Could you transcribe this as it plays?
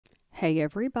Hey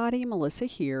everybody, Melissa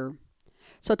here.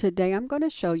 So today I'm going to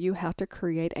show you how to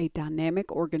create a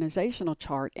dynamic organizational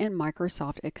chart in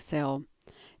Microsoft Excel.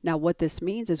 Now what this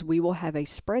means is we will have a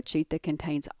spreadsheet that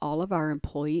contains all of our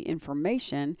employee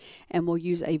information, and we'll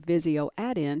use a Visio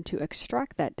add-in to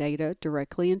extract that data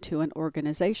directly into an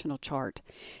organizational chart.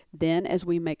 Then as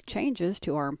we make changes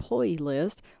to our employee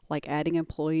list, like adding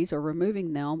employees or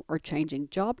removing them or changing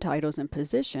job titles and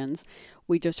positions,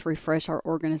 we just refresh our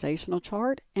organizational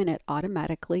chart and it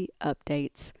automatically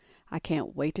updates. I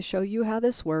can't wait to show you how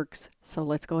this works, so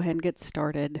let's go ahead and get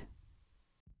started.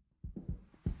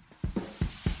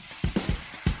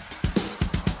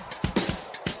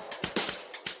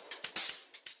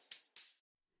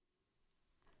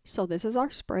 So this is our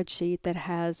spreadsheet that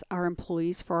has our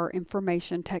employees for our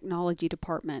information technology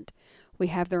department. We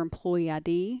have their employee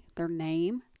ID, their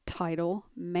name, title,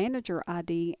 manager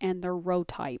ID, and their row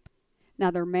type.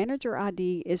 Now their manager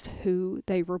ID is who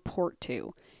they report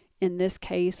to. In this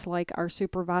case, like our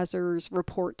supervisors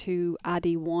report to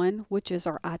ID 1, which is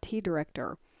our IT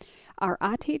director. Our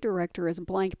IT director is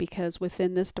blank because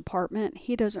within this department,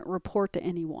 he doesn't report to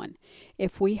anyone.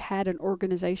 If we had an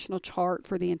organizational chart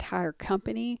for the entire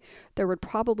company, there would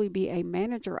probably be a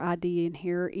manager ID in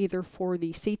here, either for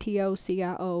the CTO,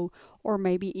 CIO, or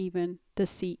maybe even the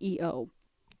CEO.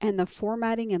 And the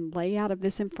formatting and layout of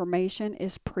this information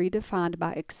is predefined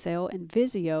by Excel and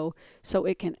Visio, so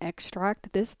it can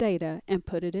extract this data and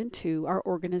put it into our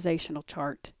organizational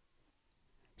chart.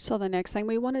 So the next thing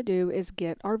we want to do is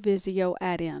get our Visio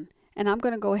add-in. And I'm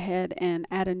going to go ahead and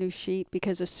add a new sheet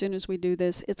because as soon as we do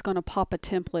this, it's going to pop a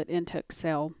template into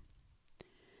Excel.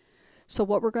 So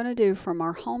what we're going to do from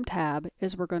our Home tab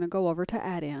is we're going to go over to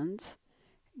Add-ins,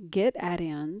 Get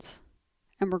Add-ins,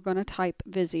 and we're going to type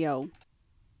Visio.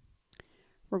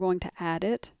 We're going to add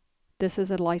it. This is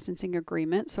a licensing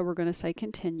agreement, so we're going to say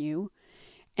Continue.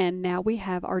 And now we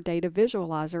have our data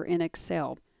visualizer in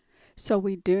Excel. So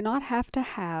we do not have to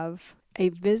have a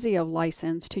Visio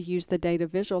license to use the data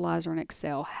visualizer in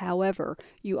Excel. However,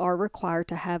 you are required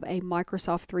to have a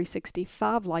Microsoft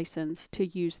 365 license to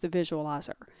use the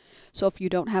visualizer. So if you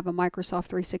don't have a Microsoft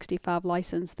 365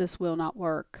 license, this will not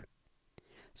work.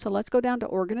 So let's go down to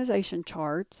organization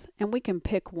charts, and we can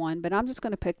pick one, but I'm just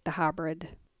going to pick the hybrid.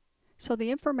 So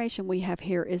the information we have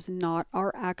here is not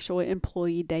our actual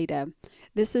employee data.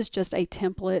 This is just a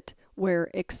template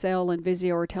where Excel and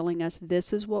Visio are telling us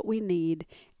this is what we need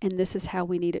and this is how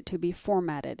we need it to be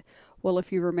formatted. Well,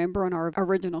 if you remember on our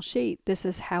original sheet, this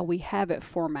is how we have it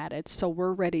formatted, so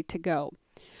we're ready to go.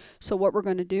 So what we're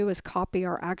going to do is copy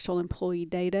our actual employee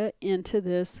data into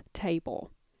this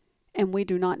table. And we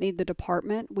do not need the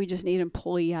department, we just need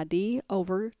employee ID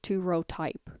over to row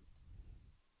type.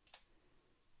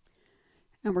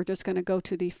 And we're just going to go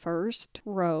to the first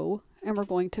row and we're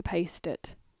going to paste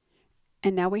it.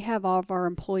 And now we have all of our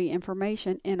employee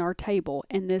information in our table,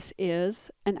 and this is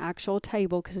an actual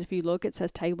table because if you look, it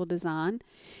says table design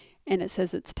and it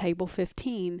says it's table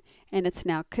 15, and it's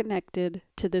now connected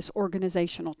to this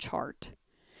organizational chart.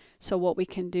 So what we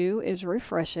can do is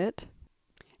refresh it,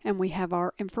 and we have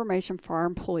our information for our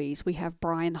employees. We have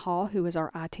Brian Hall, who is our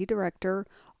IT director,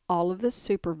 all of the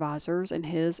supervisors and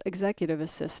his executive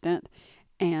assistant,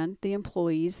 and the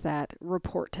employees that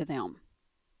report to them.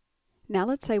 Now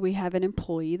let's say we have an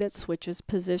employee that switches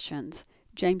positions.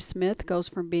 James Smith goes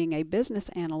from being a business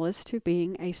analyst to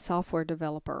being a software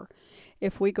developer.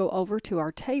 If we go over to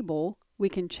our table, we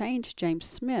can change James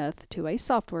Smith to a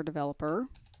software developer,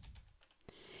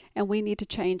 and we need to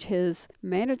change his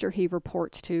manager he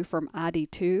reports to from ID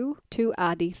 2 to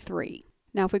ID 3.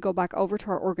 Now if we go back over to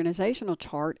our organizational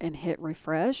chart and hit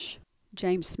refresh,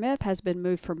 James Smith has been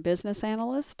moved from business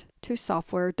analyst to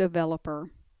software developer.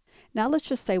 Now let's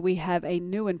just say we have a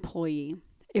new employee.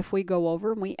 If we go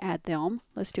over and we add them,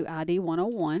 let's do ID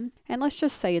 101, and let's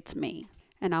just say it's me.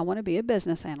 And I want to be a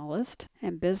business analyst,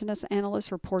 and business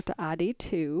analysts report to ID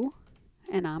 2,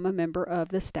 and I'm a member of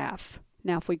the staff.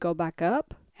 Now if we go back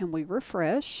up and we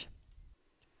refresh,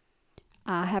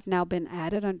 I have now been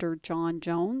added under John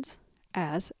Jones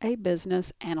as a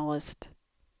business analyst.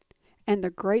 And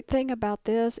the great thing about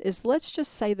this is, let's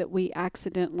just say that we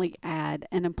accidentally add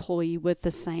an employee with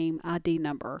the same ID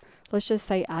number. Let's just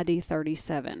say ID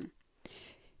 37.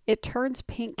 It turns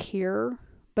pink here,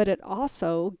 but it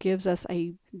also gives us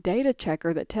a data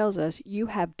checker that tells us you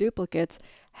have duplicates.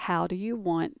 How do you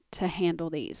want to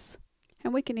handle these?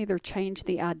 And we can either change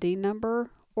the ID number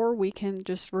or we can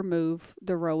just remove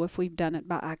the row if we've done it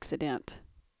by accident.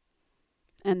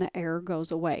 And the error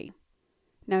goes away.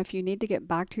 Now if you need to get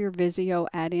back to your Visio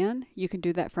add-in, you can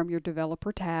do that from your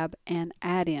Developer tab and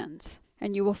Add-ins,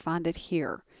 and you will find it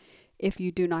here. If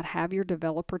you do not have your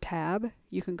developer tab,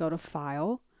 you can go to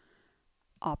File,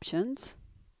 Options,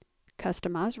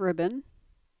 Customize Ribbon,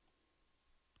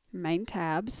 Main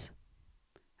Tabs.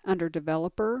 Under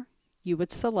Developer, you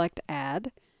would select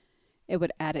Add. It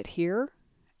would add it here,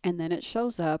 and then it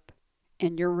shows up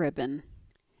in your ribbon.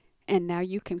 And now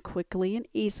you can quickly and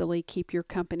easily keep your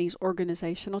company's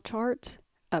organizational charts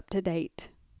up to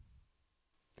date.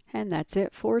 And that's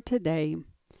it for today.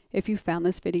 If you found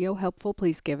this video helpful,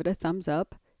 please give it a thumbs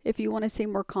up. If you want to see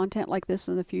more content like this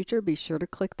in the future, be sure to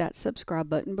click that subscribe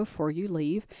button before you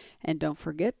leave. And don't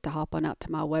forget to hop on out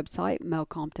to my website,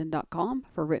 melcompton.com,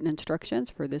 for written instructions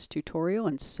for this tutorial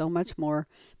and so much more.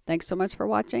 Thanks so much for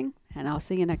watching, and I'll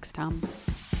see you next time.